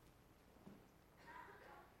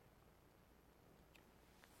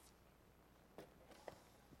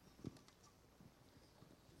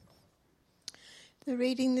The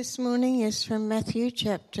reading this morning is from Matthew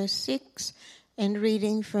chapter 6 and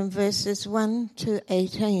reading from verses 1 to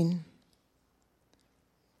 18.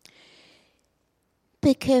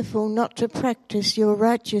 Be careful not to practice your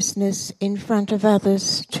righteousness in front of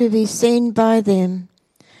others to be seen by them.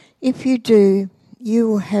 If you do, you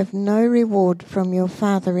will have no reward from your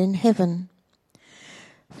Father in heaven.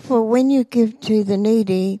 For when you give to the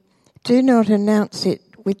needy, do not announce it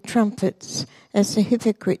with trumpets, as the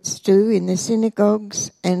hypocrites do in the synagogues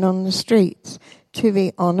and on the streets, to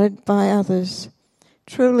be honoured by others.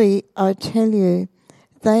 Truly, I tell you,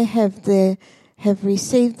 they have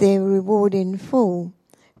received their reward in full.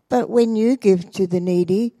 But when you give to the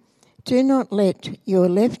needy, do not let your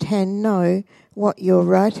left hand know what your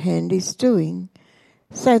right hand is doing,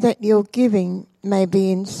 so that your giving may be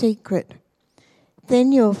in secret.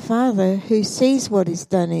 Then your Father, who sees what is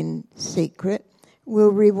done in secret,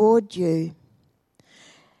 will reward you.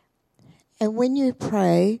 And when you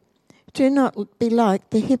pray, do not be like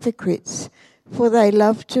the hypocrites, for they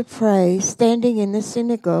love to pray standing in the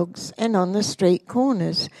synagogues and on the street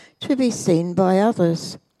corners to be seen by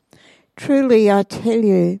others. Truly, I tell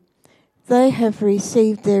you, they have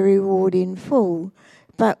received their reward in full.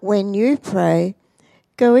 But when you pray,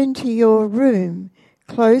 go into your room,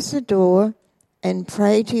 close the door, and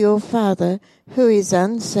pray to your Father who is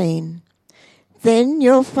unseen. Then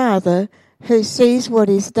your Father, who sees what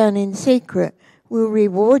is done in secret, will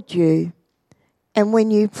reward you. And when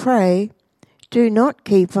you pray, do not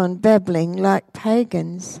keep on babbling like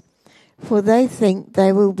pagans, for they think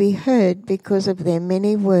they will be heard because of their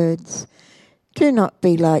many words. Do not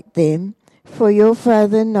be like them, for your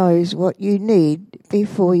Father knows what you need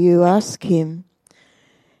before you ask him.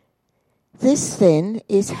 This then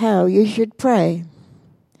is how you should pray.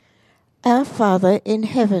 Our Father in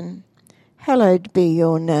heaven, hallowed be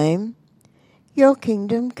your name. Your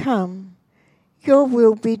kingdom come. Your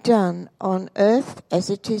will be done on earth as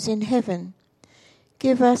it is in heaven.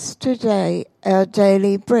 Give us today our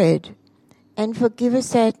daily bread, and forgive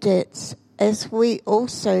us our debts as we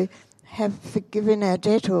also have forgiven our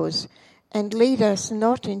debtors. And lead us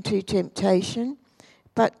not into temptation,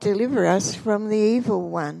 but deliver us from the evil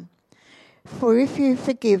one. For if you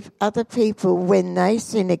forgive other people when they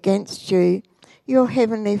sin against you, your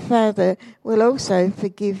heavenly Father will also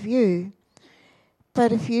forgive you.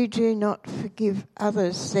 But if you do not forgive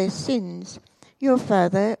others their sins, your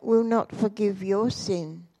Father will not forgive your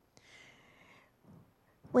sin.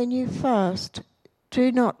 When you fast,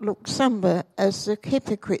 do not look sombre as the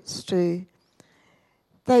hypocrites do.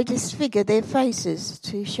 They disfigure their faces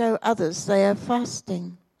to show others they are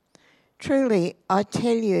fasting. Truly, I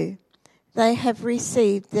tell you, they have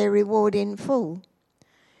received their reward in full.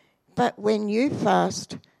 But when you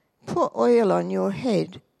fast, put oil on your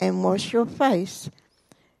head and wash your face,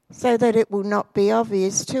 so that it will not be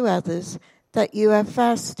obvious to others that you are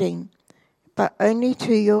fasting, but only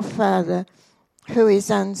to your Father who is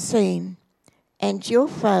unseen. And your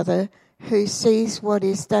Father, who sees what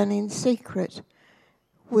is done in secret,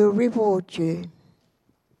 will reward you.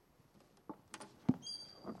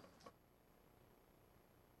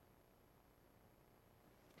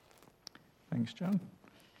 Thanks, John.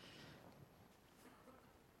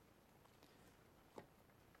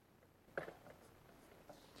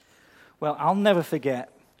 Well, I'll never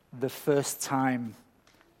forget the first time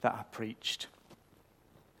that I preached.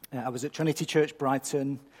 I was at Trinity Church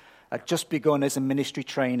Brighton. I'd just begun as a ministry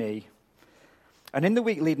trainee. And in the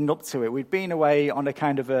week leading up to it, we'd been away on a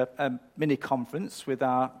kind of a mini conference with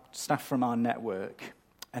our staff from our network.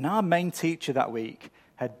 And our main teacher that week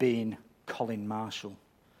had been Colin Marshall.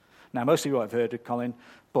 Now, most of you have heard of Colin,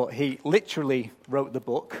 but he literally wrote the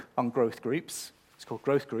book on growth groups. It's called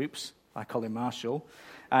Growth Groups by Colin Marshall.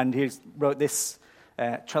 And he wrote this,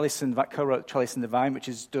 co-wrote Trellis and the Vine, which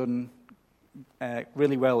has done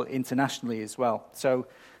really well internationally as well. So,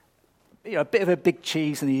 a bit of a big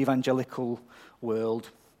cheese in the evangelical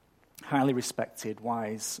world, highly respected,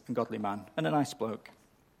 wise and godly man, and a nice bloke.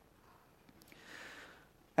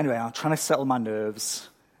 Anyway, I'm trying to settle my nerves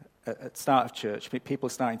at the start of church. People are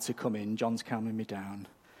starting to come in. John's calming me down.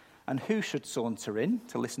 And who should saunter in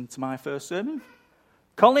to listen to my first sermon?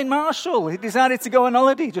 Colin Marshall. He decided to go on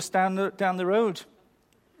holiday just down the road.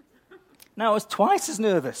 Now, I was twice as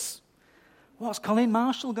nervous. What's Colin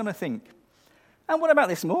Marshall going to think? And what about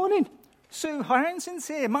this morning? Sue Harrington's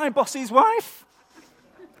here, my boss's wife.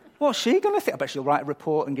 What's she going to think? I bet she'll write a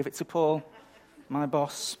report and give it to Paul, my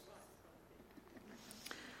boss.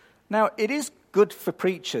 Now, it is good for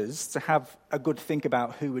preachers to have a good think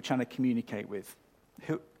about who we're trying to communicate with,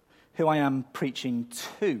 who I am preaching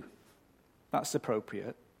to. That's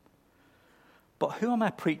appropriate. But who am I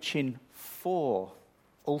preaching for,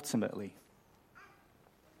 ultimately?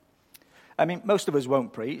 I mean, most of us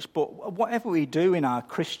won't preach, but whatever we do in our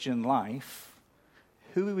Christian life,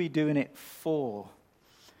 who are we doing it for?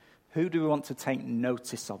 Who do we want to take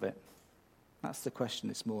notice of it? That's the question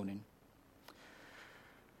this morning.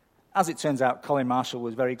 As it turns out, Colin Marshall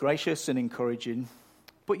was very gracious and encouraging.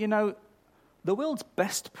 But you know, the world's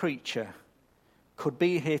best preacher could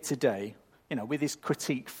be here today, with his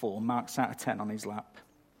critique form, marks out of 10 on his lap.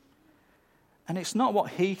 And it's not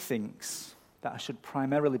what he thinks that I should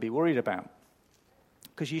primarily be worried about.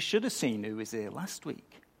 Because you should have seen who was here last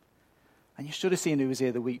week. And you should have seen who was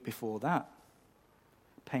here the week before that.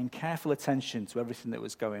 Paying careful attention to everything that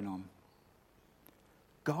was going on.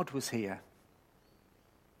 God was here.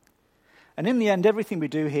 And in the end, everything we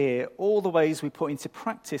do here, all the ways we put into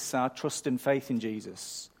practice our trust and faith in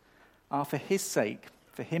Jesus, are for his sake,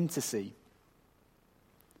 for him to see.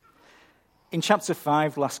 In chapter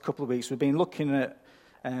 5, last couple of weeks, we've been looking at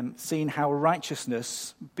seeing how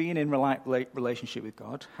righteousness, being in right relationship with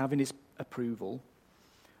God, having his approval,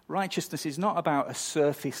 righteousness is not about a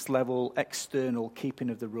surface-level, external keeping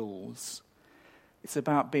of the rules. It's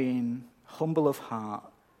about being humble of heart,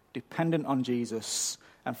 dependent on Jesus,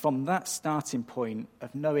 and from that starting point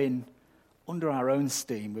of knowing under our own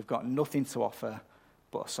steam we've got nothing to offer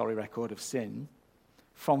but a sorry record of sin,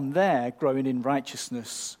 from there growing in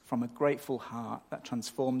righteousness from a grateful heart that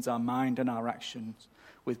transforms our mind and our actions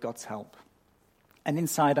with God's help. And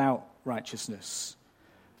inside-out righteousness.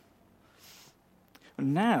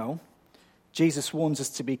 And now, Jesus warns us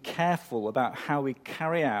to be careful about how we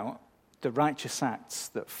carry out the righteous acts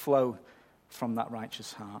that flow from that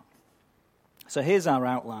righteous heart. So here's our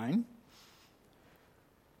outline.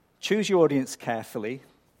 Choose your audience carefully.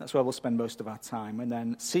 That's where we'll spend most of our time. And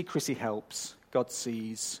then secrecy helps. God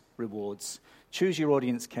sees, rewards. Choose your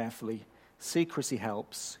audience carefully. Secrecy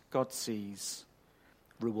helps. God sees,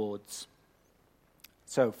 rewards.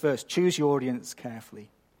 So first, choose your audience carefully.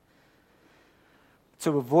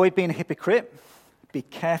 To avoid being a hypocrite, be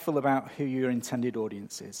careful about who your intended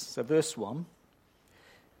audience is. So verse 1,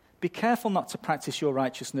 be careful not to practice your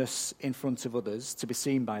righteousness in front of others to be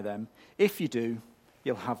seen by them. If you do,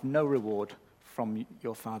 you'll have no reward from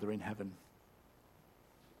your Father in heaven.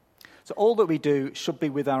 So all that we do should be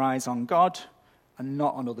with our eyes on God and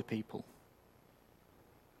not on other people.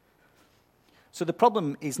 So the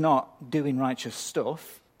problem is not doing righteous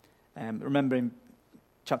stuff. Remember in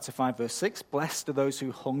chapter 5, verse 6, blessed are those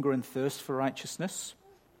who hunger and thirst for righteousness.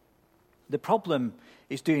 The problem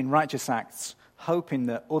is doing righteous acts, hoping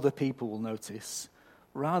that other people will notice,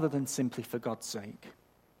 rather than simply for God's sake.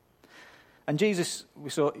 And Jesus, we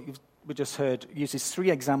just heard, uses 3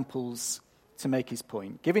 examples to make his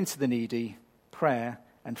point. Giving to the needy, prayer,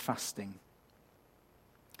 and fasting.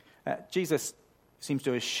 Jesus seems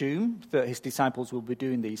to assume that his disciples will be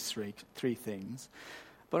doing these three things.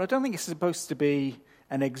 But I don't think it's supposed to be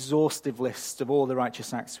an exhaustive list of all the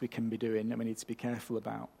righteous acts we can be doing that we need to be careful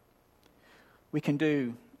about. We can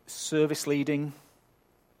do service leading,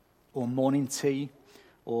 or morning tea,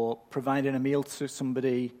 or providing a meal to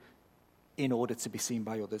somebody in order to be seen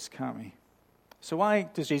by others, can't we? So why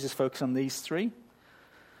does Jesus focus on these 3?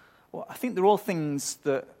 Well, I think they're all things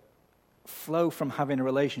that flow from having a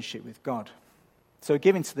relationship with God. So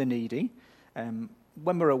giving to the needy,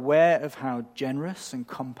 when we're aware of how generous and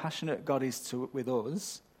compassionate God is with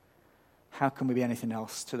us, how can we be anything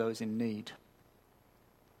else to those in need?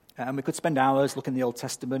 And we could spend hours looking in the Old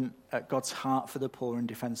Testament at God's heart for the poor and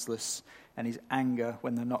defenseless and his anger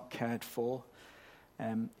when they're not cared for.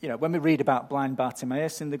 When we read about blind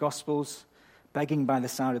Bartimaeus in the Gospels, begging by the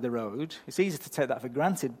side of the road, it's easy to take that for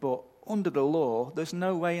granted, but under the law, there's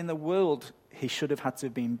no way in the world he should have had to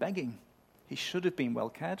have been begging. He should have been well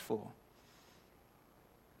cared for.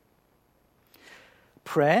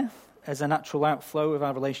 Prayer as a natural outflow of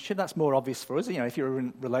our relationship, that's more obvious for us. If you're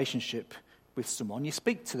in a relationship with someone, you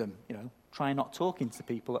speak to them. Try not talking to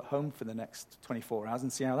people at home for the next 24 hours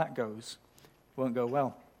and see how that goes. It won't go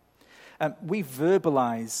well. We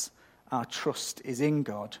verbalize our trust is in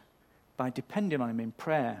God by depending on him in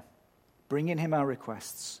prayer, bringing him our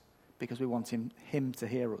requests because we want him to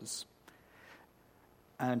hear us.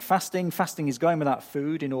 And fasting is going without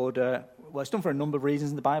food in order, well, it's done for a number of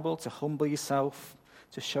reasons in the Bible, to humble yourself,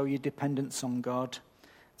 to show your dependence on God,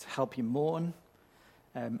 to help you mourn,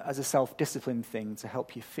 as a self-discipline thing, to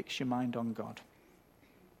help you fix your mind on God.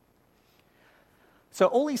 So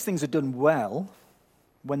all these things are done well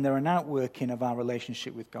when they're an outworking of our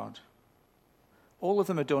relationship with God. All of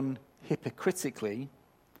them are done hypocritically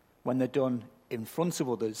when they're done in front of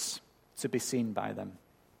others to be seen by them.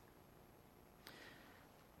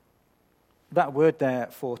 That word there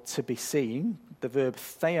for to be seen, the verb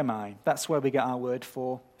theomai, that's where we get our word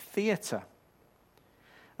for theatre.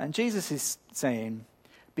 And Jesus is saying,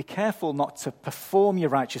 be careful not to perform your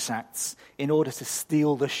righteous acts in order to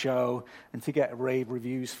steal the show and to get rave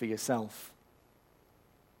reviews for yourself.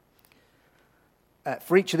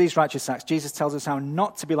 For each of these righteous acts, Jesus tells us how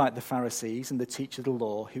not to be like the Pharisees and the teachers of the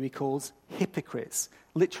law, who he calls hypocrites,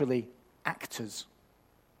 literally actors.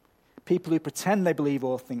 People who pretend they believe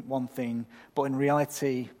or think one thing, but in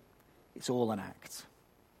reality, it's all an act,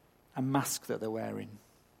 a mask that they're wearing.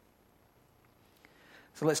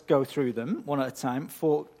 So let's go through them one at a time.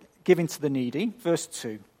 For giving to the needy, verse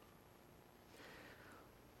 2.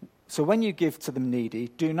 So when you give to the needy,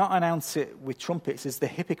 do not announce it with trumpets as the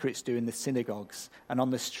hypocrites do in the synagogues and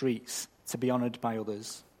on the streets to be honored by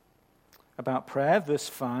others. About prayer, verse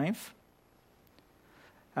 5.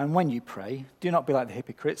 And when you pray, do not be like the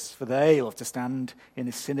hypocrites, for they love to stand in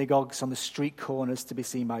the synagogues on the street corners to be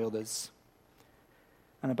seen by others.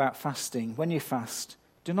 And about fasting, when you fast,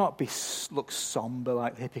 do not look somber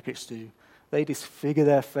like the hypocrites do. They disfigure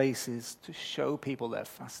their faces to show people they're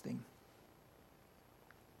fasting.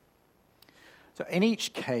 So in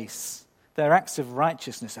each case, their acts of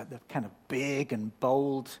righteousness are kind of big and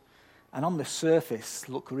bold, and on the surface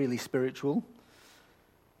look really spiritual.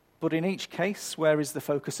 But in each case, where is the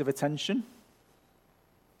focus of attention?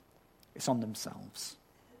 It's on themselves.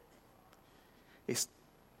 It's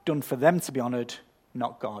done for them to be honored,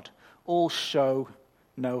 not God. All show,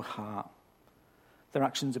 no heart. Their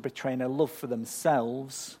actions are betraying a love for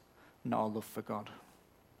themselves, not a love for God.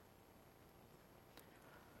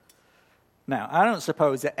 Now, I don't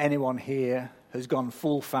suppose that anyone here has gone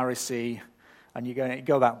full Pharisee and you're going to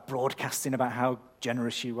go about broadcasting about how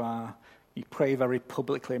generous you are. You pray very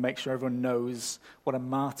publicly, make sure everyone knows what a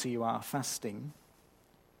martyr you are fasting.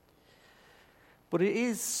 But it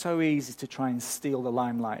is so easy to try and steal the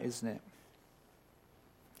limelight, isn't it?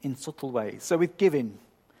 In subtle ways. So with giving,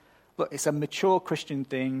 look, it's a mature Christian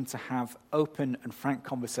thing to have open and frank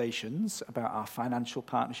conversations about our financial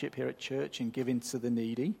partnership here at church and giving to the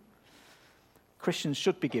needy. Christians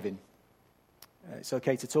should be giving. It's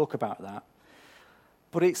okay to talk about that.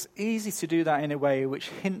 But it's easy to do that in a way which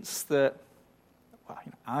hints that, well,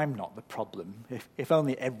 I'm not the problem. If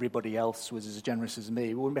only everybody else was as generous as me,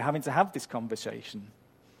 we wouldn't be having to have this conversation.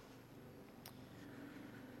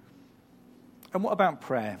 And what about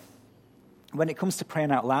prayer? When it comes to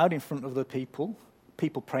praying out loud in front of other people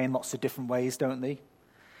pray in lots of different ways, don't they?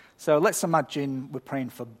 So let's imagine we're praying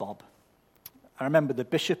for Bob. I remember the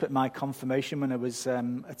bishop at my confirmation when I was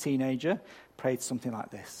a teenager prayed something like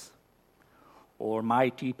this.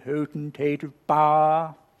 Almighty potentate of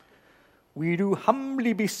Ba, we do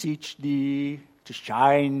humbly beseech thee to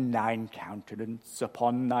shine thine countenance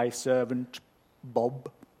upon thy servant Bob.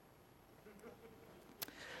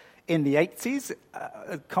 In the 80s,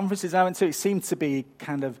 conferences I went to, it seemed to be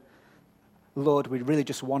kind of, Lord, we really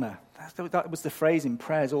just want to. That was the phrase in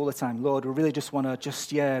prayers all the time. Lord, we really just want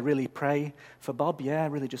to really pray for Bob. Yeah,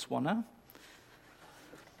 really just want to.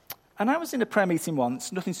 And I was in a prayer meeting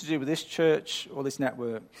once, nothing to do with this church or this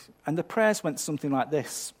network, and the prayers went something like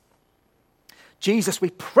this. Jesus, we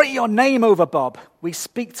pray your name over Bob. We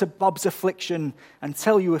speak to Bob's affliction and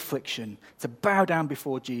tell you affliction to bow down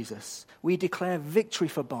before Jesus. We declare victory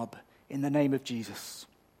for Bob in the name of Jesus.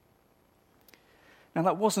 Now,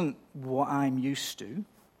 that wasn't what I'm used to,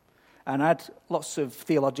 and I had lots of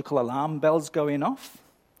theological alarm bells going off.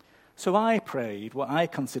 So I prayed what I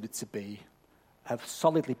considered to be a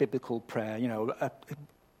solidly biblical prayer, a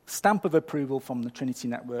stamp of approval from the Trinity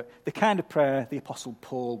Network, the kind of prayer the Apostle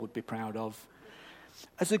Paul would be proud of,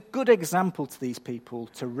 as a good example to these people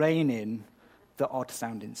to rein in the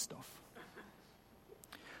odd-sounding stuff.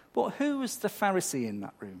 But who was the Pharisee in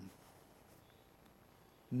that room?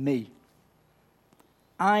 Me.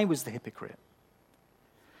 I was the hypocrite.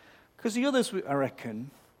 Because the others, I reckon,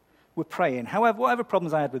 were praying. However, whatever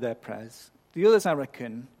problems I had with their prayers, the others, I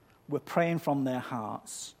reckon, were praying from their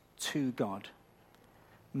hearts to God.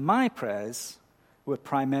 My prayers were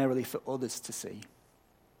primarily for others to see.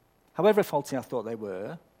 However faulty I thought they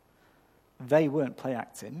weren't play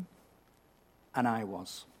acting, and I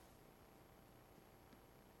was.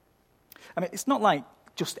 I mean, it's not like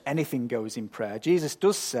just anything goes in prayer. Jesus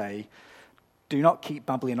does say, do not keep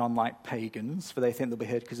babbling on like pagans, for they think they'll be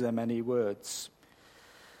heard because of their many words.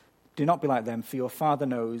 Do not be like them, for your Father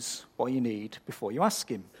knows what you need before you ask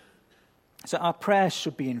him. So our prayers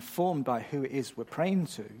should be informed by who it is we're praying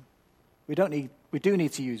to. We do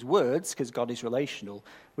need to use words because God is relational.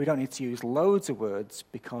 We don't need to use loads of words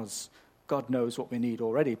because God knows what we need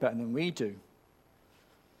already better than we do.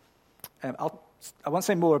 I'll I won't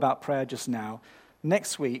say more about prayer just now.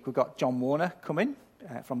 Next week, we've got John Warner coming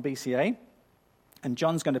from BCA, and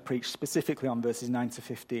John's going to preach specifically on verses 9 to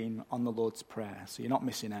 15 on the Lord's Prayer, so you're not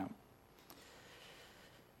missing out.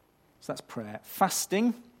 So that's prayer.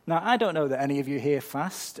 Fasting. Now, I don't know that any of you here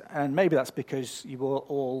fast, and maybe that's because you've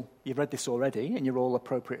read this already, and you're all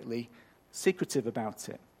appropriately secretive about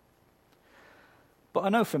it. But I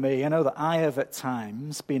know for me, I know that I have at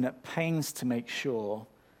times been at pains to make sure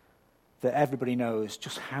that everybody knows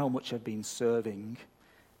just how much I've been serving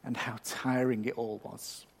and how tiring it all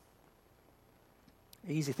was.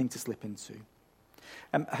 Easy thing to slip into.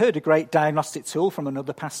 I heard a great diagnostic tool from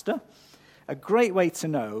another pastor. A great way to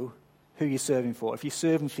know who you're serving for, if you're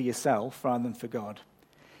serving for yourself rather than for God,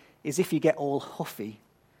 is if you get all huffy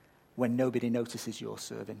when nobody notices you're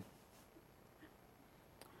serving.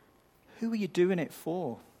 Who are you doing it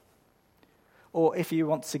for? Or if you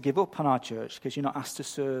want to give up on our church because you're not asked to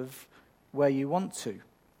serve where you want to,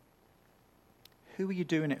 who are you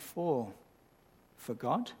doing it for? For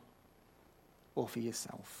God or for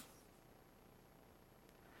yourself?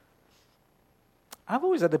 I've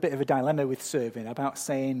always had a bit of a dilemma with serving about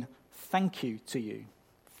saying thank you to you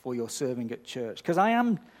for your serving at church, because I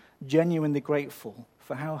am genuinely grateful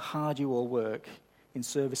for how hard you all work in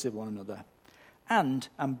service of one another. And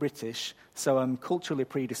I'm British, so I'm culturally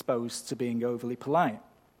predisposed to being overly polite.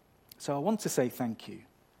 So I want to say thank you.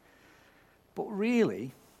 But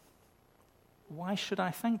really, why should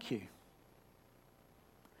I thank you?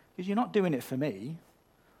 Because you're not doing it for me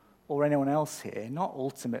or anyone else here, not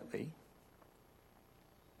ultimately.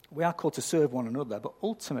 We are called to serve one another, but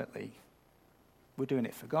ultimately, we're doing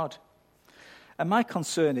it for God. And my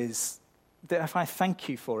concern is that if I thank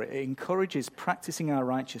you for it, it encourages practicing our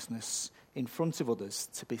righteousness in front of others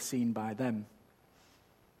to be seen by them.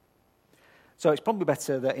 So it's probably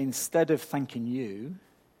better that instead of thanking you,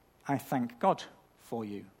 I thank God for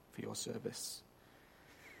you, for your service.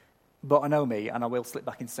 But I know me, and I will slip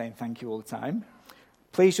back into saying thank you all the time.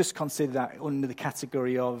 Please just consider that under the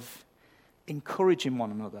category of encouraging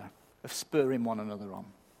one another, of spurring one another on.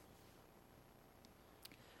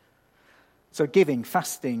 So giving,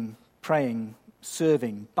 fasting, praying,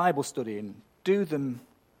 serving, Bible studying, do them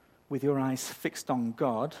with your eyes fixed on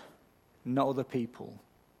God, not other people.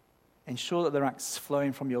 Ensure that they're acts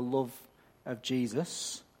flowing from your love of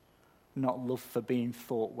Jesus, not love for being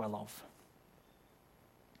thought well of.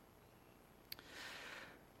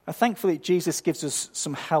 Thankfully, Jesus gives us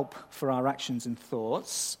some help for our actions and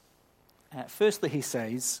thoughts. Firstly, he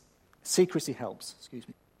says, secrecy helps.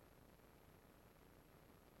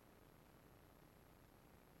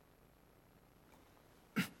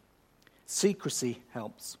 Secrecy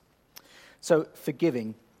helps. So, for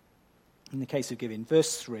giving, in the case of giving,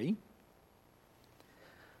 verse 3,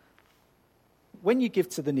 when you give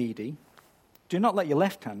to the needy, do not let your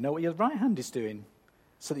left hand know what your right hand is doing,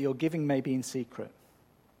 so that your giving may be in secret.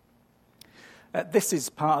 This is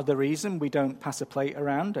part of the reason we don't pass a plate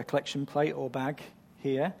around, a collection plate or bag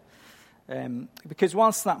here, because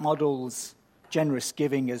whilst that models generous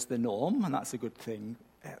giving as the norm, and that's a good thing,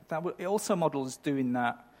 it also models doing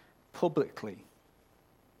that publicly.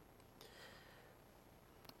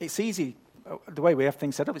 It's easy, the way we have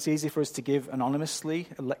things set up, it's easy for us to give anonymously,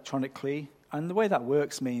 electronically, and the way that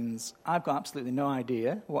works means I've got absolutely no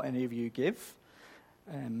idea what any of you give,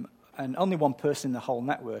 and only one person in the whole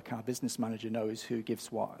network, our business manager, knows who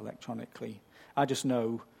gives what electronically. I just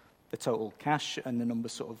know the total cash and the number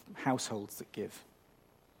sort of households that give.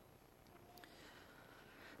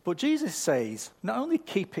 But Jesus says, not only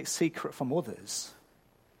keep it secret from others,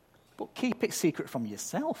 but keep it secret from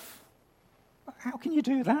yourself. How can you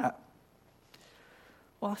do that?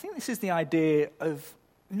 Well, I think this is the idea of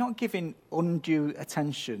not giving undue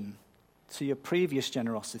attention to your previous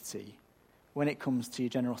generosity when it comes to your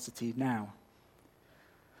generosity now.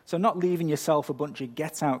 So not leaving yourself a bunch of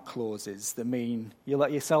get-out clauses that mean you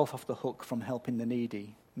let yourself off the hook from helping the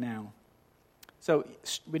needy now. So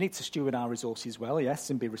we need to steward our resources well, yes,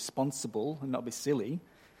 and be responsible and not be silly.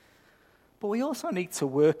 But we also need to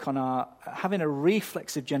work on having a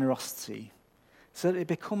reflex of generosity so that it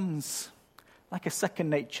becomes like a second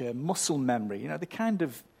nature, muscle memory, the kind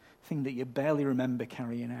of thing that you barely remember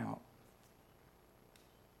carrying out.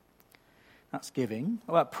 That's giving.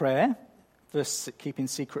 What about prayer? Keeping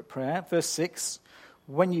secret prayer. Verse 6,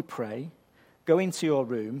 when you pray, go into your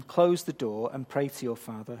room, close the door, and pray to your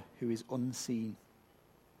Father who is unseen.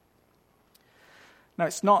 Now,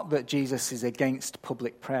 it's not that Jesus is against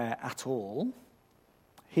public prayer at all.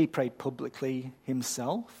 He prayed publicly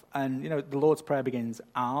himself. And, the Lord's Prayer begins,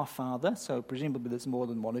 Our Father, so presumably there's more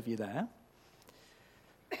than one of you there.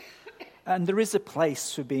 And there is a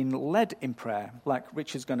place for being led in prayer, like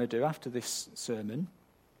Richard's going to do after this sermon.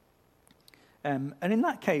 And in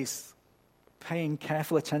that case, paying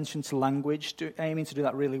careful attention to language, aiming to do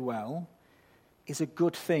that really well, is a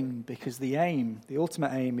good thing, because the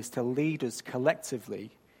ultimate aim, is to lead us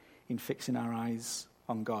collectively in fixing our eyes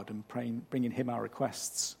on God and praying, bringing him our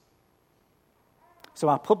requests. So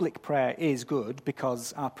our public prayer is good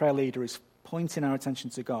because our prayer leader is pointing our attention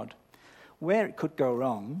to God. Where it could go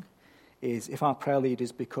wrong is if our prayer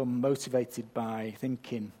leaders become motivated by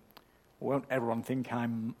thinking, won't everyone think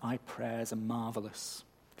my prayers are marvelous?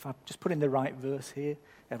 If I just put in the right verse here,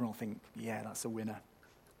 everyone will think, yeah, that's a winner.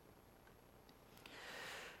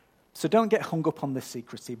 So don't get hung up on this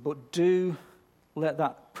secrecy, but do let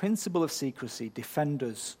that principle of secrecy defend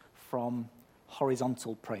us from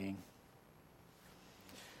horizontal praying.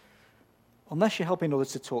 Unless you're helping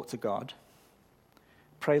others to talk to God,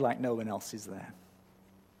 pray like no one else is there.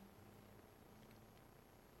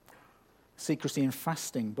 Secrecy in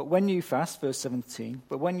fasting. But when you fast, verse 17,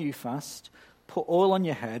 but when you fast, put oil on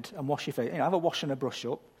your head and wash your face. Have a wash and a brush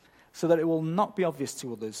up so that it will not be obvious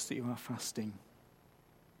to others that you are fasting.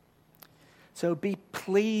 So be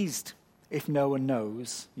pleased if no one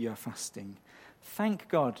knows you're fasting. Thank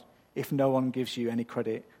God if no one gives you any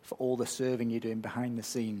credit for all the serving you're doing behind the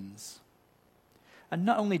scenes. And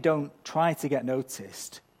not only don't try to get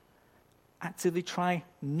noticed, actively try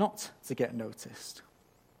not to get noticed.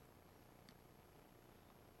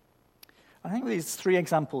 I think with these three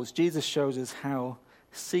examples, Jesus shows us how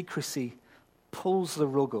secrecy pulls the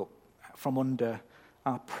rug up from under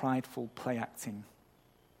our prideful play acting.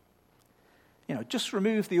 Just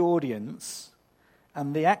remove the audience,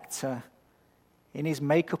 and the actor, in his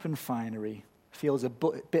makeup and finery, feels a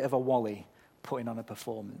bit of a wally putting on a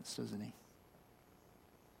performance, doesn't he?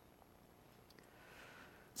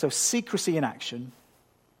 So secrecy in action,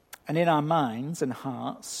 and in our minds and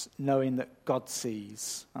hearts, knowing that God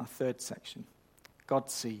sees. Our third section. God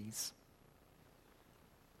sees.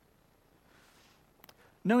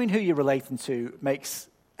 Knowing who you're relating to makes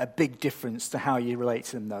a big difference to how you relate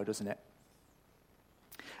to them, though, doesn't it?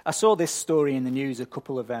 I saw this story in the news a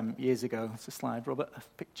couple of years ago. It's a slide, Robert, a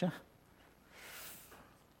picture.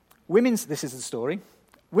 This is the story.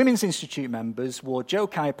 Women's Institute members wore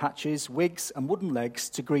Jokai patches, wigs and wooden legs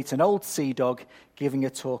to greet an old sea dog giving a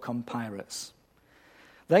talk on pirates.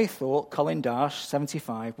 They thought Colin Darsh,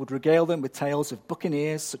 75, would regale them with tales of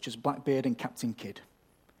buccaneers such as Blackbeard and Captain Kidd.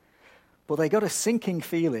 But they got a sinking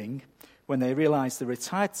feeling when they realised the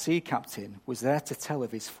retired sea captain was there to tell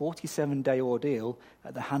of his 47-day ordeal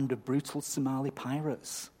at the hand of brutal Somali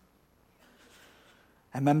pirates.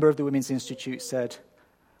 A member of the Women's Institute said,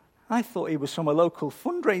 I thought he was from a local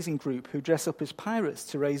fundraising group who dress up as pirates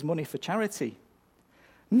to raise money for charity.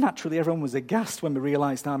 Naturally, everyone was aghast when we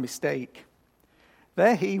realised our mistake.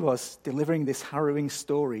 There he was, delivering this harrowing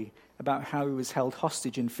story about how he was held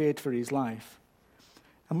hostage and feared for his life.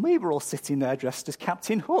 And we were all sitting there dressed as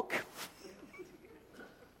Captain Hook.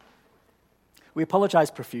 We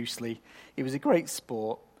apologised profusely. He was a great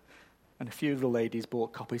sport, and a few of the ladies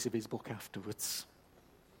bought copies of his book afterwards.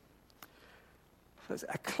 So it's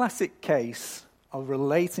a classic case of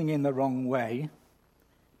relating in the wrong way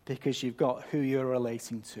because you've got who you're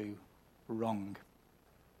relating to wrong.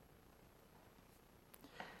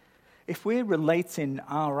 If we're relating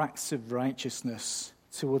our acts of righteousness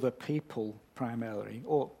to other people primarily,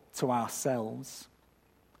 or to ourselves,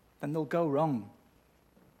 then they'll go wrong.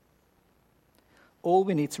 All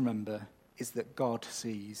we need to remember is that God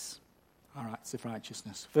sees our acts of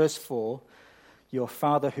righteousness. Verse 4, your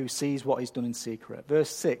Father who sees what is done in secret.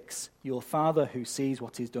 Verse 6, your Father who sees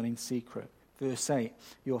what is done in secret. Verse 8,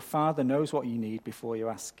 your Father knows what you need before you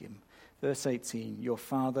ask him. Verse 18, your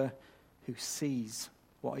Father who sees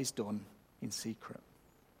what is done in secret.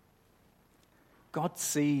 God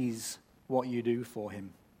sees what you do for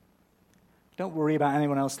him. Don't worry about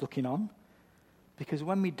anyone else looking on, because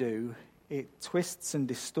when we do, it twists and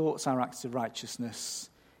distorts our acts of righteousness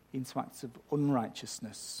into acts of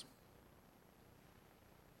unrighteousness.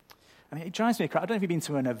 I mean, it drives me crazy. I don't know if you've been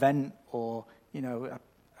to an event or,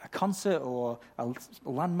 a concert or a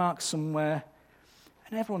landmark somewhere,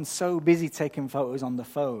 and everyone's so busy taking photos on the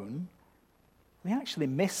phone, they actually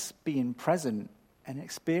miss being present and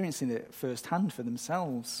experiencing it firsthand for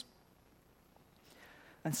themselves.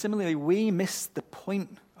 And similarly, we miss the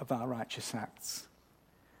point of our righteous acts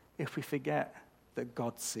if we forget that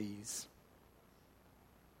God sees.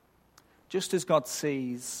 Just as God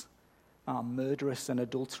sees our murderous and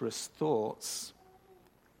adulterous thoughts,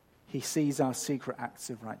 he sees our secret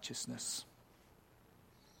acts of righteousness.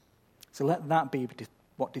 So let that be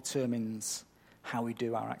what determines how we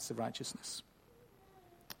do our acts of righteousness.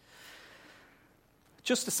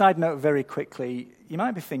 Just a side note very quickly, you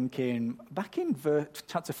might be thinking, back in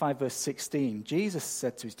chapter 5, verse 16, Jesus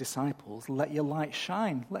said to his disciples, let your light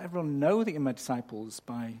shine. Let everyone know that you're my disciples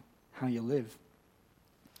by how you live.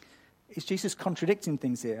 Is Jesus contradicting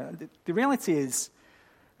things here? The reality is,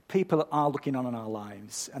 people are looking on our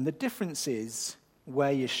lives, and the difference is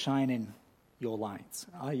where you're shining your light.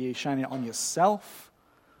 Are you shining it on yourself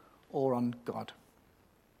or on God?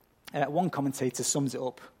 One commentator sums it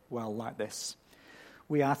up well like this.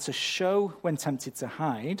 We are to show when tempted to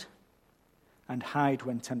hide, and hide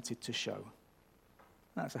when tempted to show.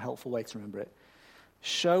 That's a helpful way to remember it.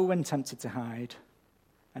 Show when tempted to hide,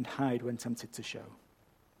 and hide when tempted to show.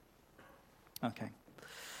 Okay.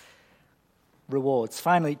 Rewards.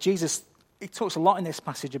 Finally, Jesus, he talks a lot in this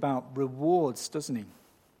passage about rewards, doesn't he?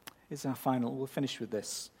 Here's our final, we'll finish with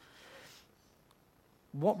this.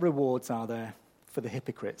 What rewards are there for the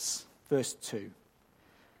hypocrites? Verse 2.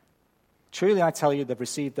 Truly I tell you, they've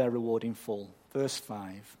received their reward in full. Verse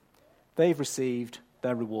 5. They've received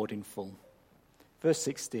their reward in full. Verse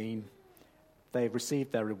 16. They've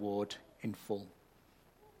received their reward in full.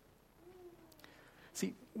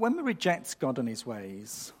 See, when we reject God and his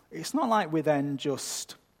ways, it's not like we then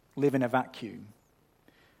just live in a vacuum.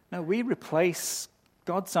 No, we replace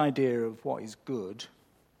God's idea of what is good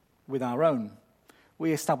with our own.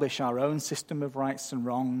 We establish our own system of rights and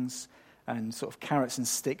wrongs and sort of carrots and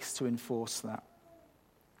sticks to enforce that.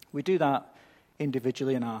 We do that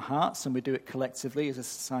individually in our hearts, and we do it collectively as a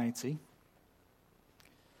society.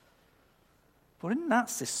 But in that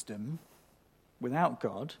system, without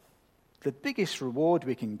God, the biggest reward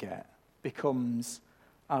we can get becomes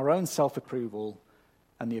our own self-approval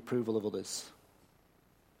and the approval of others.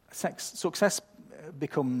 Success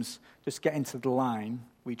becomes just getting to the line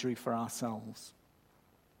we drew for ourselves.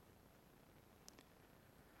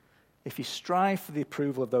 If you strive for the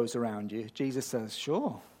approval of those around you, Jesus says,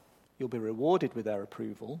 sure, you'll be rewarded with their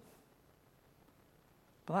approval,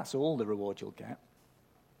 but that's all the reward you'll get.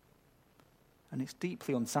 And it's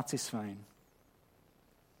deeply unsatisfying.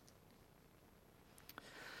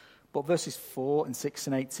 But verses 4 and 6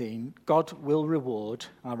 and 18, God will reward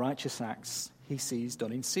our righteous acts he sees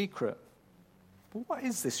done in secret. But what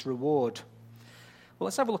is this reward? Well,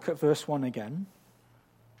 let's have a look at verse 1 again.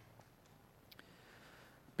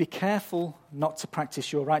 Be careful not to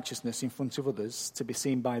practice your righteousness in front of others to be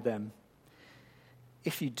seen by them.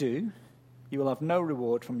 If you do, you will have no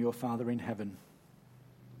reward from your Father in heaven.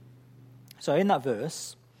 So in that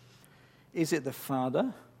verse, is it the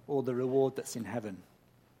Father or the reward that's in heaven?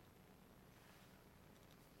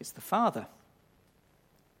 It's the Father.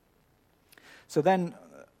 So then,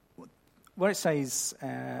 where it says,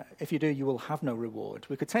 if you do, you will have no reward,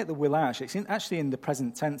 we could take the will out. It's actually in the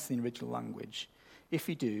present tense in the original language. If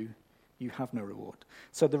you do, you have no reward.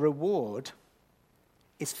 So the reward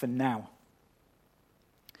is for now.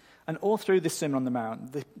 And all through the Sermon on the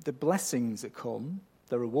Mount, the blessings that come,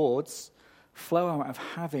 the rewards, flow out of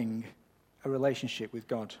having a relationship with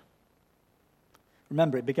God.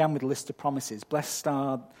 Remember, it began with a list of promises. Blessed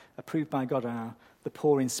are, approved by God are, the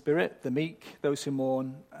poor in spirit, the meek, those who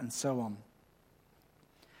mourn, and so on.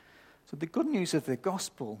 So the good news of the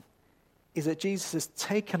gospel is that Jesus has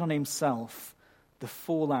taken on himself the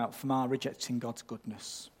fallout from our rejecting God's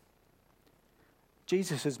goodness.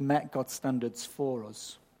 Jesus has met God's standards for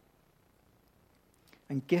us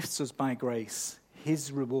and gifts us by grace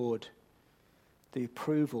his reward, the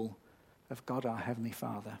approval of God our Heavenly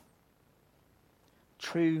Father.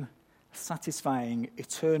 True, satisfying,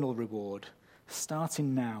 eternal reward,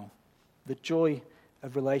 starting now, the joy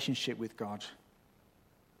of relationship with God.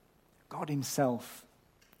 God himself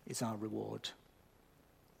is our reward.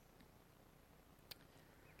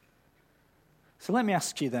 So let me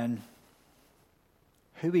ask you then,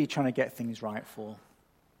 who are you trying to get things right for?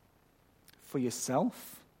 For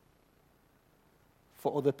yourself?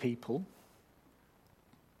 For other people?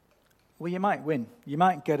 Well, you might win. You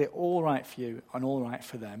might get it all right for you and all right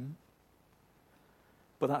for them,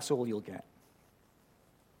 but that's all you'll get.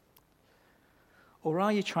 Or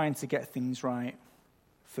are you trying to get things right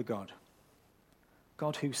for God?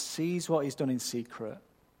 God, who sees what he's done in secret,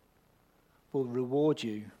 will reward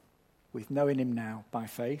you with knowing him now by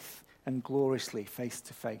faith and gloriously face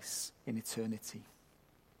to face in eternity.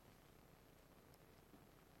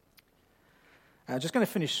 I'm just going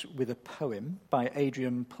to finish with a poem by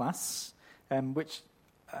Adrian Plass, which,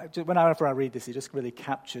 whenever I read this, it just really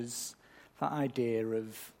captures that idea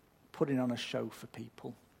of putting on a show for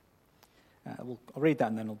people. I'll read that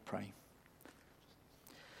and then I'll pray.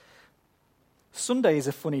 Sunday is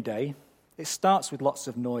a funny day. It starts with lots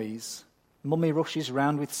of noise. Mummy rushes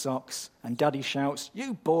round with socks, and Daddy shouts,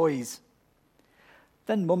 "You boys!"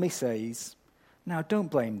 Then Mummy says, "Now don't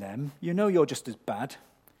blame them. You know you're just as bad.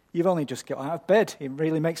 You've only just got out of bed. It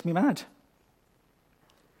really makes me mad."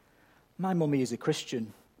 My mummy is a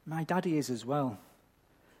Christian. My daddy is as well.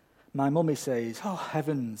 My mummy says, "Oh,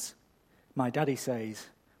 heavens." My daddy says,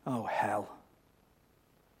 "Oh, hell."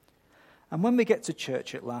 And when we get to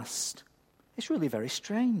church at last, it's really very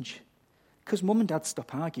strange, because Mum and Dad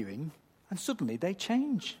stop arguing, and suddenly they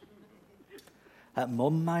change.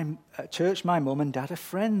 At church, my mum and dad are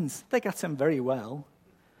friends. They get on very well.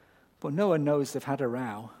 But no one knows they've had a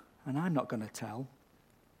row, and I'm not going to tell.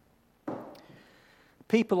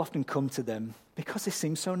 People often come to them because they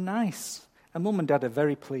seem so nice, and Mum and Dad are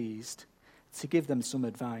very pleased to give them some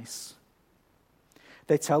advice.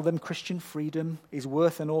 They tell them Christian freedom is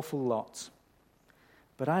worth an awful lot.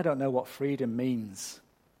 But I don't know what freedom means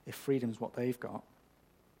if freedom's what they've got.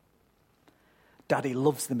 Daddy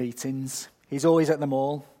loves the meetings. He's always at them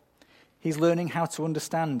all. He's learning how to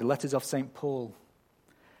understand the letters of St. Paul.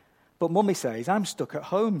 But Mummy says, "I'm stuck at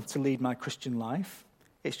home to lead my Christian life.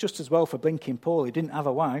 It's just as well for blinking Paul, he didn't have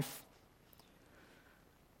a wife."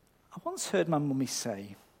 I once heard my mummy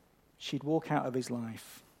say she'd walk out of his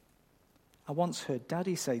life. I once heard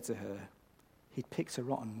Daddy say to her he'd picked a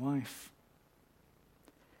rotten wife.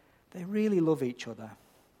 They really love each other.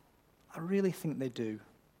 I really think they do.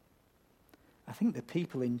 I think the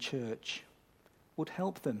people in church would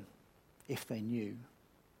help them if they knew.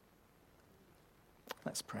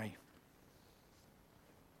 Let's pray.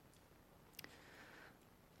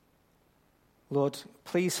 Lord,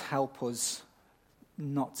 please help us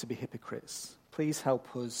not to be hypocrites. Please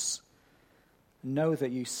help us know that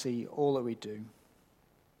you see all that we do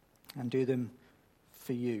and do them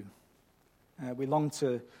for you. We long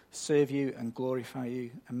to serve you and glorify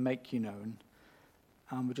you and make you known.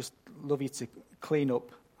 And we just love you to clean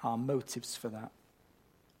up our motives for that.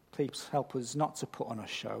 Please help us not to put on a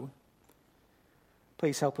show.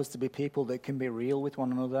 Please help us to be people that can be real with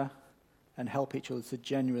one another and help each other to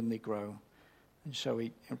genuinely grow and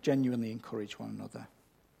genuinely encourage one another.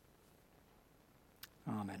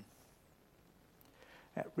 Amen.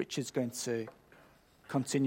 Richard's going to continue.